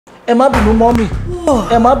Emma Binu, mommy.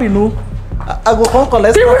 Emma Binu. I go come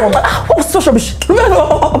collect from oh, so rubbish.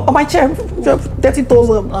 On my chair.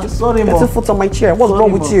 30,000. Sorry, Mom. 30 foot on my chair. What's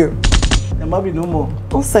wrong with you? Emma Binu, Mom.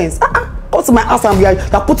 Nonsense. Go to my house and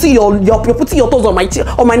you're putting you're putting your toes on my chair,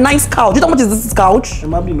 on my nice couch. You know how much is this couch?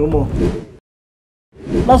 Emma Binu, Mom.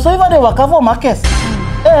 Now, so if they work for markets,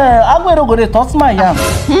 I'm going to go to touch my yam.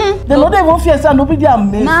 They know they won't fear, so nobody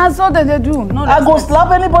amazed. Nah, so they do. No, I go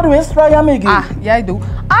slap anybody with try yam again. Yeah, I do.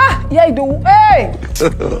 Yeah, I do. Hey!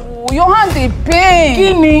 Your hand is pain.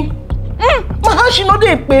 Kini. My hand, she know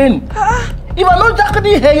they pain. If I don't jack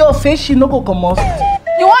the hair, your face, she no go come out.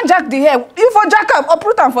 You want jack the hair? You for jack up,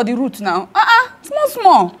 uproot am for the root now.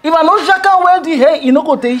 Small. If I don't jack am well the hair, you no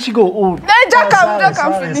go take she go old. Then jack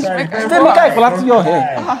am finish. Stay make I plait your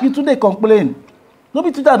hair. You too they complain. No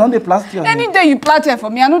be today I don't they plait your hair. Any day you plait hair for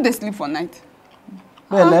me, I know they sleep for night.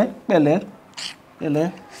 Bele.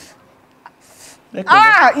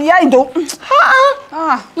 Yeah, I do.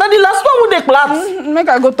 Now the last one with the plait. Make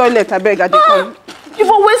I go toilet, I beg, I dey come. If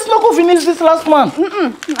I waste no go finish this last one.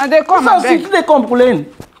 I dey come, I beg. They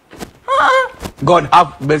complain. God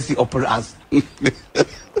have mercy upon us.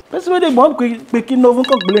 That's why they want quick no even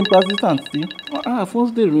complain persistent. See?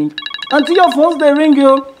 Phones they ring. Until your phones they ring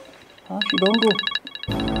you. She don't go.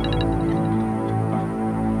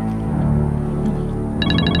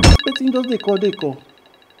 Betting just they call.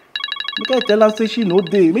 Make I tell her say she no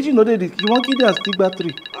day. Make she know day. She want kill her stick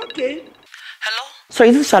battery. Okay. Hello? Sorry,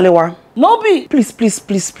 is this Shalewa? No be. Please.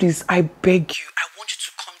 I beg you. I want you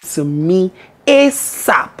to come to me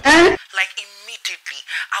ASAP. Like immediately.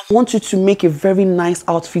 I want you to make a very nice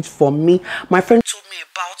outfit for me. My friend told me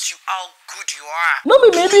about you, how good you are. No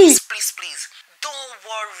be maybe. Please. Don't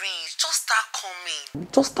worry.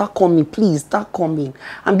 Just start coming. Please, start coming.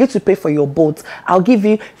 I'm going to pay for your boat. I'll give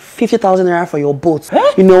you 50,000 naira for your boat.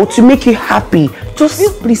 You know, to make you happy.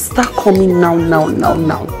 Just please start coming now.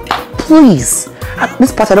 Please. At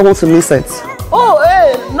this part, I don't want to miss it. Oh,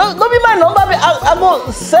 hey, no be my number. I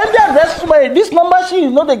go send the address to my this number. She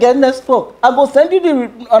know they get next talk. I go send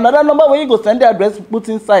you another number where you go send the address put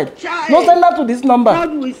inside. No send that to this number.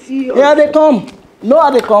 God will see you. Yeah, they come.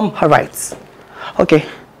 No, they come. All right. Okay.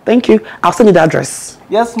 Thank you. I'll send you the address.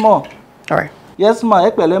 Yes, ma. All right. Yes, ma.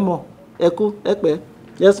 Ekpele mo. Ekpe.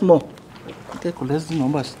 Yes, ma. Okay, let's do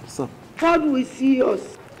number. So. God will see us.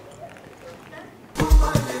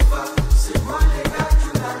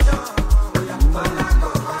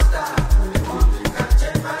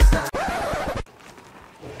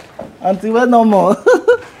 Auntie, where no more?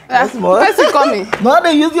 Yes, more. Where's it coming? Now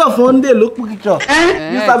they use your phone, they look picture.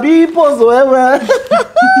 You sabi pose whatever.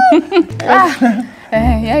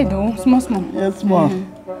 Yeah, I do. Small. Yes, ma.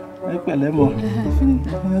 Ekpele mo.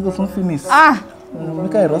 I go some finish.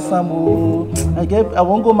 Make I rush some. I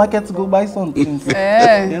won't go market to go buy something.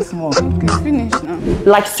 Yes, ma. Okay, finish now.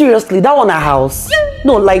 Like seriously, that one a house?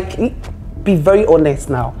 No, like be very honest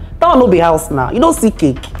now. That one no be house now. You don't see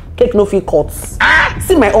cake. Cake no fit cuts.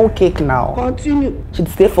 See my own cake now. Continue. She'd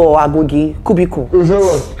stay for Agogi, Kubiku.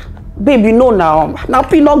 Babe, you know now. Now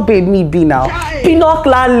Pinnock babe me be now. Pinnock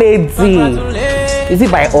lady. Is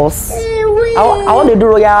it by us? I want to do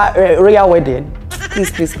royal wedding.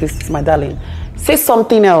 Please, my darling. Say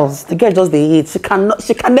something else. The girl just they hate. She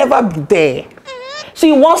can never be there.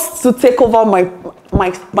 She wants to take over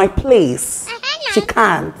my place. She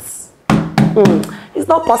can't. It's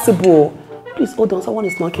not possible. Please hold on, someone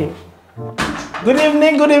is knocking. Good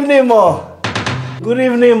evening, ma. Good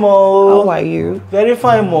evening, ma. How are you? Very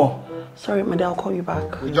fine, ma. Sorry, my dad, I'll call you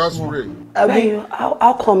back. We just ring.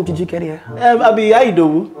 How come did you get here? I be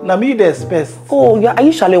Idowu. Na me the space. Oh, yeah. Are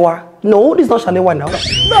you Shalewa? No, this is not Shalewa now.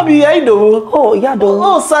 No, be Idowu. Oh, yeah, though.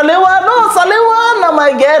 Oh, Salewa. No, Salewa. Na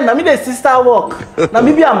my girl. Na me the sister work. Na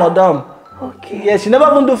me be a madam. Okay. Yeah, she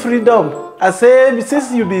never even do freedom. I say,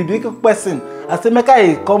 since you be big person, I say, make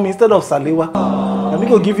I come instead of Salewa. Na me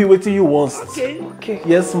go give you what you want. Okay.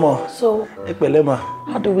 Yes, ma. So, Ekpele, ma.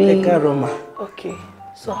 how do we... Ekaroma. Okay.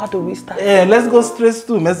 So, how do we start? Let's go straight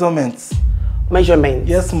to measurements. Measurements?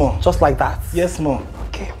 Yes, ma. Just like that? Yes, ma.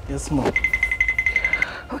 Okay. Yes, ma.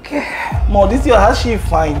 Okay. Ma, this your house, she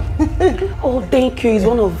fine. Oh, thank you. It's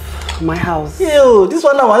one of my house. Yo, this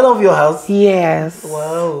one is one of your house? Yes.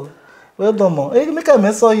 Wow. Well done, ma. Hey, make I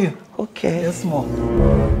measure you. Okay. Yes, ma.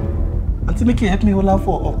 Auntie, make you help me hold on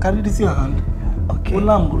for or carry this in your hand. Okay.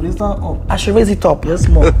 Okay. Raise that up. I should raise it up. Yes,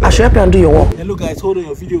 mom. I should help you and do your work. Hello guys, hold on,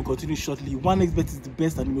 your video will continue shortly. 1xBet is the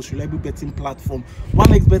best and the most reliable betting platform.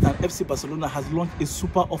 1xBet and FC Barcelona has launched a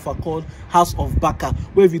super offer called House of Bacca,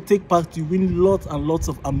 where if you take part, you win lots and lots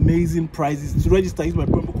of amazing prizes. To register, use my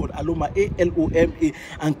promo code ALOMA, ALOMA,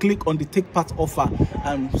 and click on the take part offer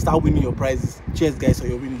and start winning your prizes. Cheers guys, so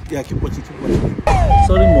you're winning. Yeah, keep watching, keep watching.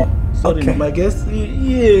 Sorry mom, sorry okay. mom. I guess,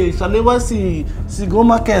 yeah, shall I see go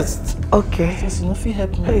market? Okay. Since you know if you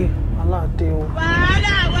help me. Hey, Allah deal.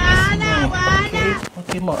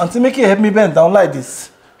 Okay, mom. Auntie, make you help me bend down like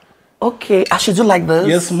this. Okay, I should do like this?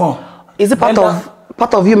 Yes, mom. Is it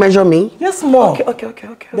part of you measure me? Yes, mom. Okay.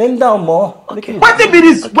 Bend down, mom. Okay. What be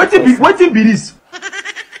this? What be this?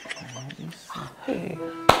 Hey.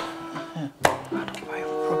 I don't have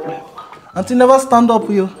a problem. Auntie, never stand up,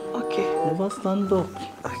 you. Okay. Never stand up.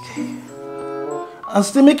 Okay. And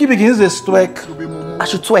still make you begin to twerk. I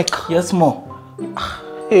should twerk? Yes, mom.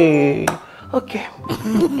 Hey. Okay.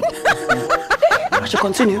 I should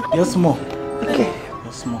continue? Yes, mom. Okay.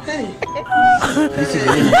 Yes, mom. Hey. This is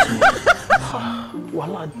very much, mom.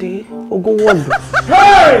 Wala day. Ogo wonder.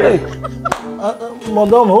 Hey!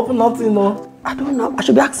 Madam, hope nothing, no. I don't know. I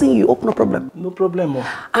should be asking you. Open no problem. No problem, mom.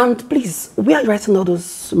 And please, where are you writing all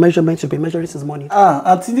those measurements? You'll be measuring this morning.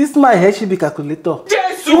 Auntie, this my head should be calculator.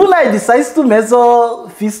 Yes. Even I decides to measure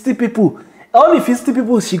 50 people. Only 50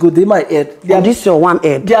 people she go dey my head. This your one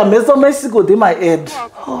head. Their measurements go dey my head.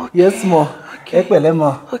 Okay. Yes, mom. Okay.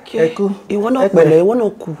 Okay. You wanna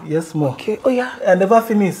cool. Yes, mom. Okay. Oh yeah. I never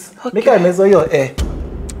finish. Okay. Make I measure your hair.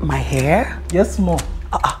 My hair? Yes, mom.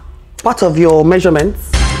 Part of your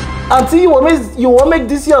measurements. Auntie, you want make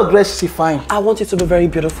this your dress she fine. I want it to be very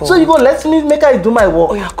beautiful. So you go let me make I do my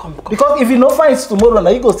work. Oh yeah, come. Because if you no find it tomorrow, now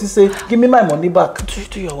you go still say, give me my money back.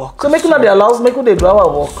 Do your work. So make una dey allow make they do our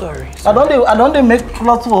work. Sorry. I don't make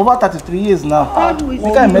clothes for over 33 years now.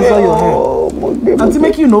 Make I measure your hair. Auntie,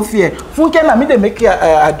 make you no fear. Funke na me dey make your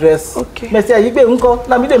address. Okay. Me say you be unko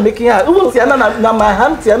na me dey make your. Even Tiana na my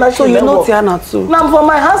hand Tiana. So you know Tiana too. Now for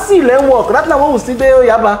my hand she let work. That na what we still dey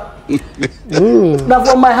Yaba. Now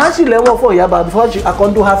for my hand she let work for Yaba before I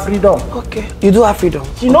can do her freedom. Okay. You do have freedom.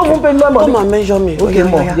 She no even pay no money. Come and measure me. Okay,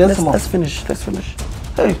 mom. Yes, mom. Let's finish.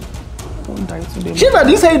 Hey. Don't die today. She na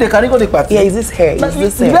this hair they carry go the party. Yeah, is this hair? Is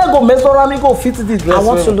this hair? If I go measure me go fit this dress. I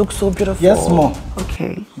want to look so beautiful. Yes, mom.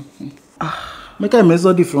 Okay. Make I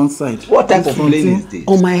measure the front side. What type of plane is this?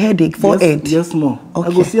 On my headache, forehead. Yes, mom.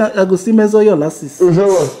 Okay. I go see measure your lashes.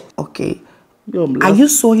 Okay. Are you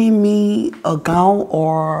sewing me a gown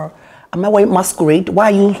or am I wearing masquerade? Why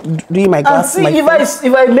are you doing my glasses? See,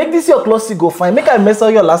 if I make this your clothes, you go fine. Make I measure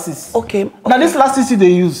your lashes. Okay. Now this lashes you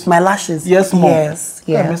they use. My lashes. Yes, mom. Yes.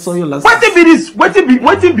 I measure your lashes. What be this? What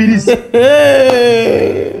be this?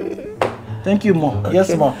 Thank you, mom. Okay.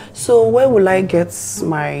 Yes, mom. So when will I get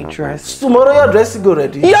my dress? Tomorrow your dress will go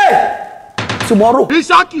ready. Yeah. Tomorrow. He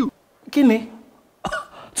shock you. Kini.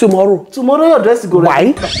 Tomorrow. Tomorrow your dress will go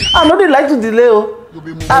ready. Why? I know they like to delay.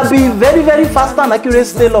 I'll be very, very fast and accurate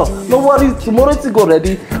tailor. No worry, tomorrow it will go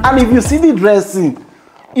ready. And if you see the dressing,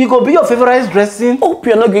 it will be your favorite dressing. Hope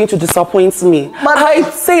you're not going to disappoint me. But I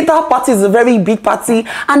say that party is a very big party,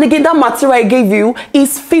 and again that material I gave you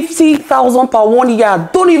is 50,000 per 1 year.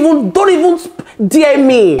 Don't even dare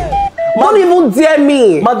me. Don't even dare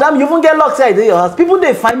me. Madam, you even get locked inside your house. People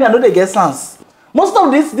they find me, I know they get sense. Most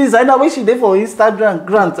of this designer wey she dey for Instagram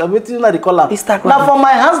grant, everything like they call am. Instagram. Now for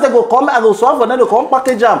my hands they go come, I go swap for them, they come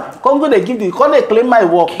package am, come go they give the, come they claim my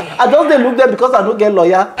work. Okay. I just they look there because I don't get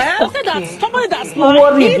lawyer. Okay. That somebody that's Don't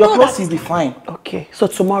worry, your clothes will be fine. Okay, so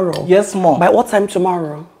tomorrow. Yes, mom. By what time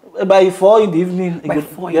tomorrow? By 4 in the evening. By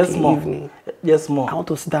 4 in yes, the mom. evening. Yes, mom. I want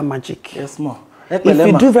to see that magic. Yes, mom. If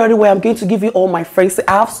you do very well, I'm going to give you all my friends.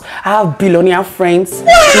 I have billionaire friends.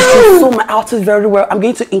 If you sew my outfit very well, I'm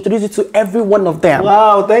going to introduce you to every one of them.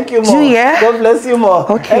 Wow, thank you, mom. Yeah? God bless you, mom.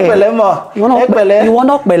 Okay. You want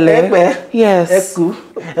to Yes. You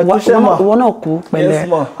want to Yes,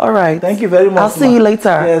 mom. All right. Thank you very much. I'll see you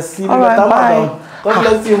later. Yes, see you all later, right, bye. Madam. God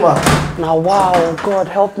bless you, mom. Now, wow, God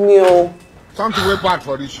help me. Oh. Something way bad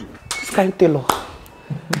for this shoe. This kind of Tailor.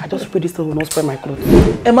 I just pray this thing will not spoil my clothes.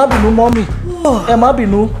 Emma Binu, mommy. Emma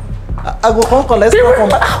Binu. I go come collect from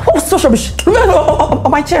oh, so rubbish.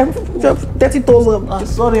 On my chair. 30,000.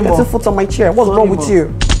 Sorry, mom. 30 foot on my chair. What's wrong with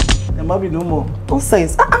you? Emma Binu, mom.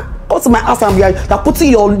 Nonsense. Come to my house and you're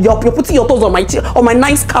putting you're putting your toes on my chair, on my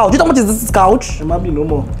nice couch. You know how much is this couch? Emma Binu,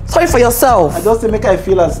 mom. Sorry for yourself. I just make I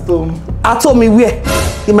feel as stone. I told me where?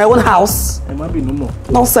 In my own house. Emma Binu, mom.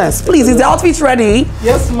 Nonsense. Please, is the outfit ready?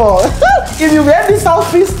 Yes, mom. If you wear this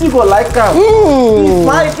outfit, you go like her.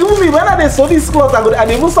 Like, even me, when I sew these clothes,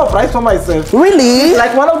 I even surprised for myself. Really?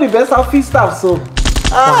 Like one of the best outfit stuff, so.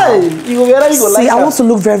 Hey, you go wear you go like. See, I want to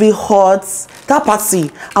look very hot. That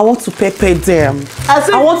party, I want to pepper them.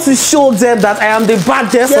 I want to show them that I am the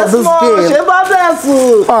baddest of this game.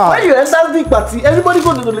 When you enter the party, everybody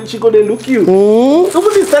go to she go they look you. So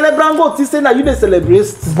when the celebrant go to say that you they celebrate.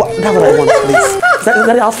 That's what I want, please. Is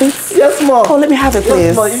that the outfit? Yes, mom. Oh, let me have it, please.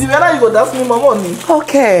 Yes, mom. If you wear you go dance me my money.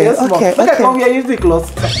 Okay, yes, okay, okay. Come here, use the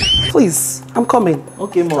clothes. Please, I'm coming.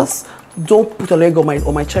 Okay, mom. Just don't put a leg on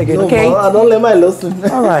my chair again, no, okay? No, I don't let my lesson.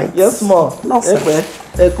 All right. Yes, mom. Nonsense.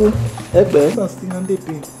 Eku. Still on the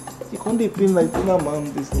pin. You can't dey pin like that,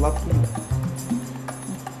 man. This laughing.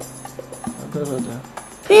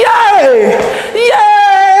 Yay!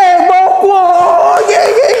 Yay! Moko!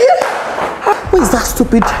 Yeah. Where is that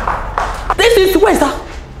stupid? Where is that?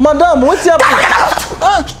 Madam, what's happening?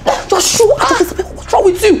 Just show. What's wrong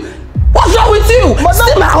with you? What's wrong with you? Madam,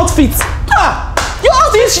 see my outfit. Your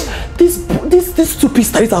outfit. This stupid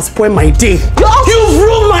stylist has spoiled my day. You've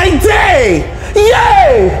ruined my day.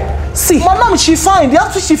 Yay! See, madam, she fine. The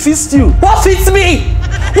outfit she fits you. What fits me?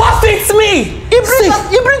 What fits me?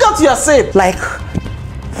 You bring out your shape. Like,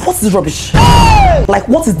 what's this rubbish? Like,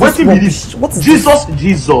 what is this rubbish? What is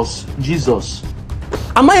Jesus.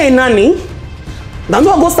 Am I a nanny? Now I'm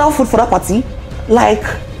gonna go sell food for that party? Like,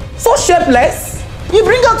 so shapeless. You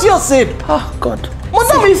bring out your shape. Oh God.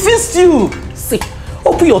 Madam, he fits you. See,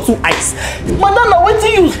 open your two eyes. Madam, now wait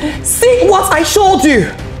till you see what I showed you.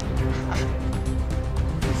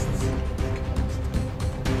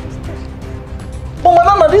 But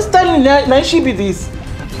madam, now this time now she be this.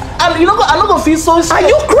 And I'm not gonna feel so safe. Are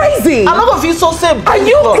you crazy? I'm not gonna feel so safe. Are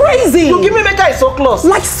you crazy? You give me make eye so close.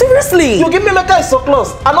 Like seriously? You give me make eye so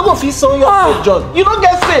close. I'm not gonna feel so safe, John. You don't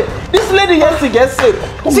get safe. This lady here to get safe.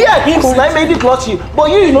 See her hips, I made it clutchy.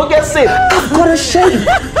 But you don't get safe. I've got a shape.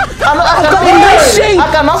 I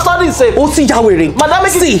cannot study safe. Oh, see, Yahweh. Madam,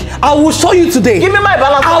 see, I will show you today. Give me my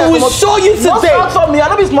balance. I will show you today. Don't start for me. I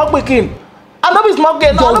don't be smart picking. I don't be smart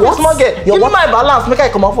girl. No, I don't be smart girl. Give me my balance. Make I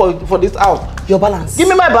come out for this house. Your balance. Give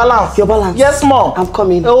me my balance. Your balance. Yes, mom. I'm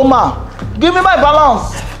coming. Oh, ma. Give me my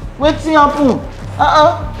balance. Waiting happen.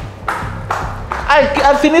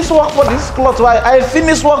 I finish work for this cloth. I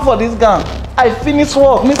finish work for this gown. I finish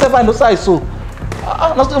work. Me self I know size so. If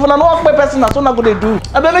I know work by person, that's what I'm gonna do.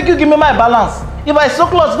 I better make you give me my balance. If I sew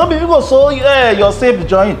clothes, don't be go sew your safe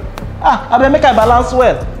joint. I better make I balance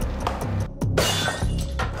well.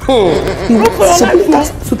 Wrong.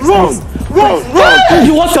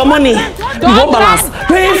 You want your money? You want balance?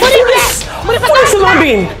 Hey, foolish human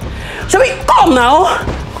being. Shall we come now?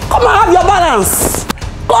 Come and have your balance.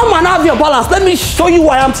 Come and have your balance. Let me show you who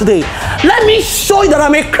I am today. Let me show you that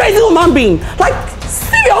I'm a crazy human being. Like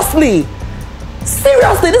seriously, this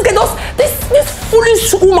guy does this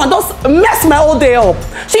foolish woman just mess my whole day up.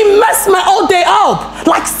 She messed my whole day up.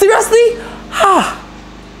 Like seriously,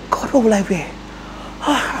 God, what will I wear?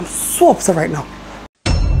 I'm so upset right now.